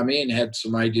Tommy and had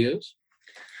some ideas.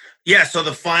 Yeah. So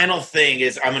the final thing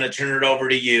is, I'm going to turn it over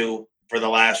to you for the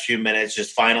last few minutes.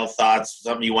 Just final thoughts,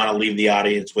 something you want to leave the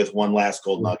audience with, one last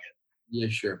gold nugget. Yeah,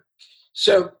 sure.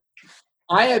 So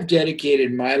I have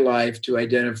dedicated my life to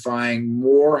identifying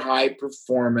more high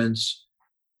performance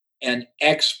and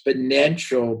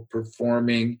exponential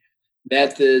performing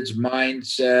methods,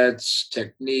 mindsets,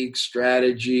 techniques,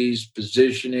 strategies,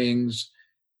 positionings,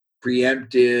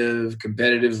 preemptive,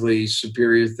 competitively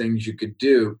superior things you could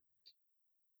do.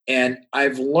 And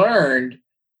I've learned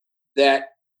that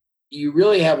you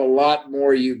really have a lot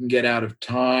more you can get out of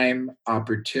time,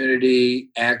 opportunity,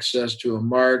 access to a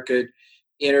market,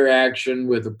 interaction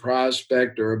with a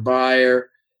prospect or a buyer,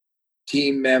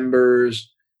 team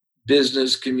members,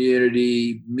 business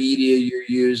community, media you're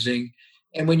using.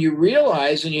 And when you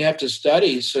realize, and you have to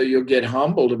study, so you'll get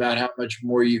humbled about how much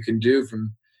more you can do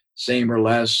from same or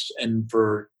less and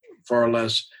for far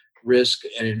less risk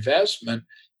and investment.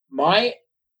 My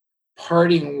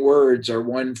parting words are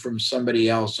one from somebody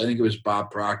else. I think it was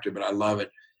Bob Proctor, but I love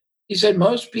it. He said,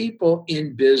 most people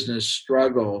in business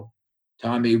struggle,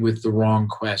 Tommy, with the wrong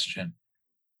question.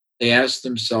 They ask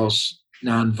themselves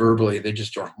non-verbally, they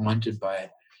just are haunted by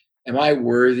it. Am I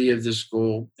worthy of this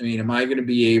goal? I mean, am I going to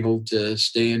be able to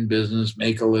stay in business,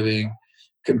 make a living,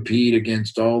 compete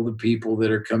against all the people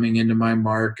that are coming into my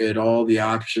market, all the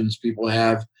options people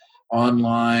have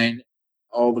online,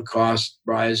 all the cost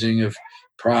rising of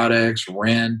products,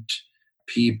 rent,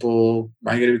 people?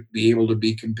 Am I going to be able to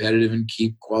be competitive and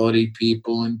keep quality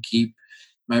people and keep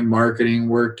my marketing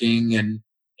working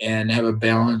and have a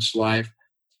balanced life?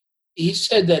 He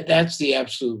said that that's the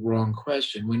absolute wrong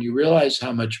question. When you realize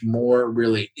how much more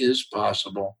really is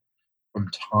possible from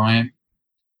time,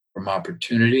 from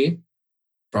opportunity,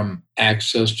 from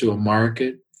access to a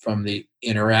market, from the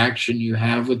interaction you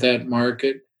have with that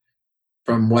market,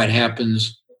 from what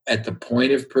happens at the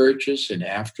point of purchase and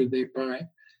after they buy,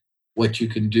 what you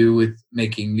can do with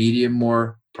making media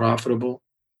more profitable,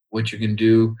 what you can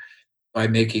do by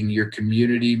making your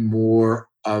community more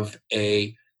of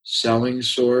a selling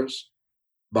source,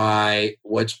 by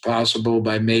what's possible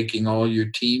by making all your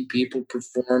team people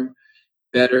perform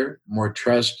better, more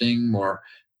trusting, more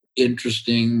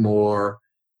interesting, more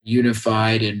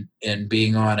unified, and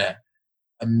being on a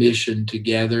mission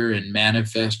together and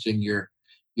manifesting your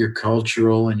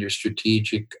cultural and your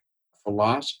strategic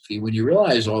philosophy. When you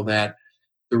realize all that,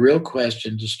 the real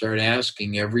question to start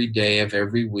asking every day of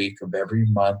every week of every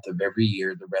month of every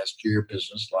year, the rest of your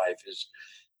business life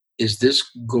is this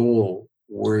goal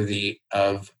worthy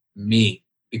of me?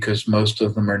 Because most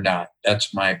of them are not.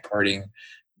 That's my parting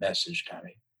message,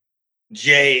 Tommy.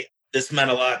 Jay, this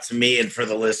meant a lot to me and for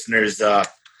the listeners.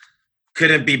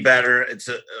 Couldn't be better. It's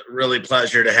a really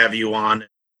pleasure to have you on.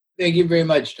 Thank you very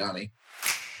much, Tommy.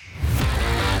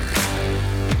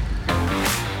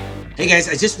 Hey guys,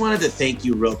 I just wanted to thank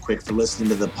you real quick for listening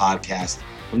to the podcast.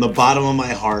 From the bottom of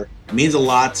my heart, it means a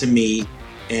lot to me.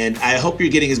 And I hope you're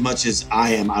getting as much as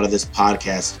I am out of this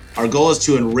podcast. Our goal is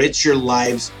to enrich your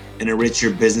lives and enrich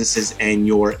your businesses and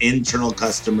your internal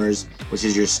customers, which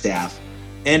is your staff.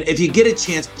 And if you get a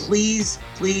chance, please,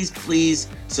 please, please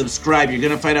subscribe. You're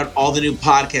going to find out all the new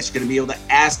podcasts. You're going to be able to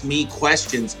ask me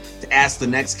questions to ask the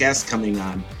next guest coming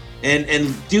on.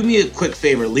 And do me a quick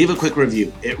favor, leave a quick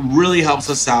review. It really helps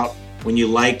us out when you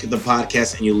like the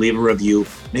podcast and you leave a review.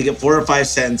 Make it 4 or 5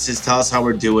 sentences. Tell us how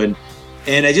we're doing.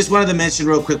 And I just wanted to mention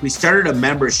real quick, we started a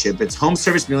membership. It's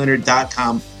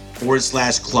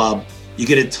homeservicemillionaire.com/club. You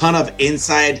get a ton of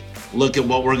inside look at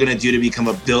what we're going to do to become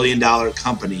 $1 billion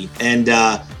company. And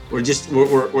we're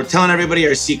telling everybody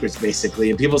our secrets, basically.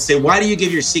 And people say, why do you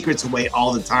give your secrets away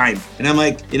all the time? And I'm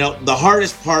like, the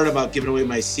hardest part about giving away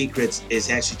my secrets is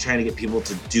actually trying to get people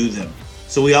to do them.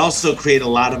 So we also create a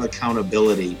lot of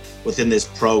accountability within this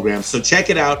program. So check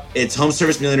it out. It's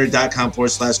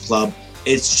homeservicemillionaire.com/club.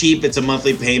 It's cheap. It's a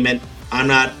monthly payment. I'm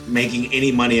not making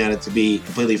any money on it, to be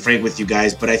completely frank with you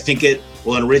guys, but I think it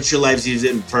will enrich your lives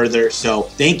even further. So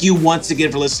thank you once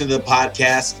again for listening to the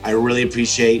podcast. I really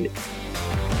appreciate it.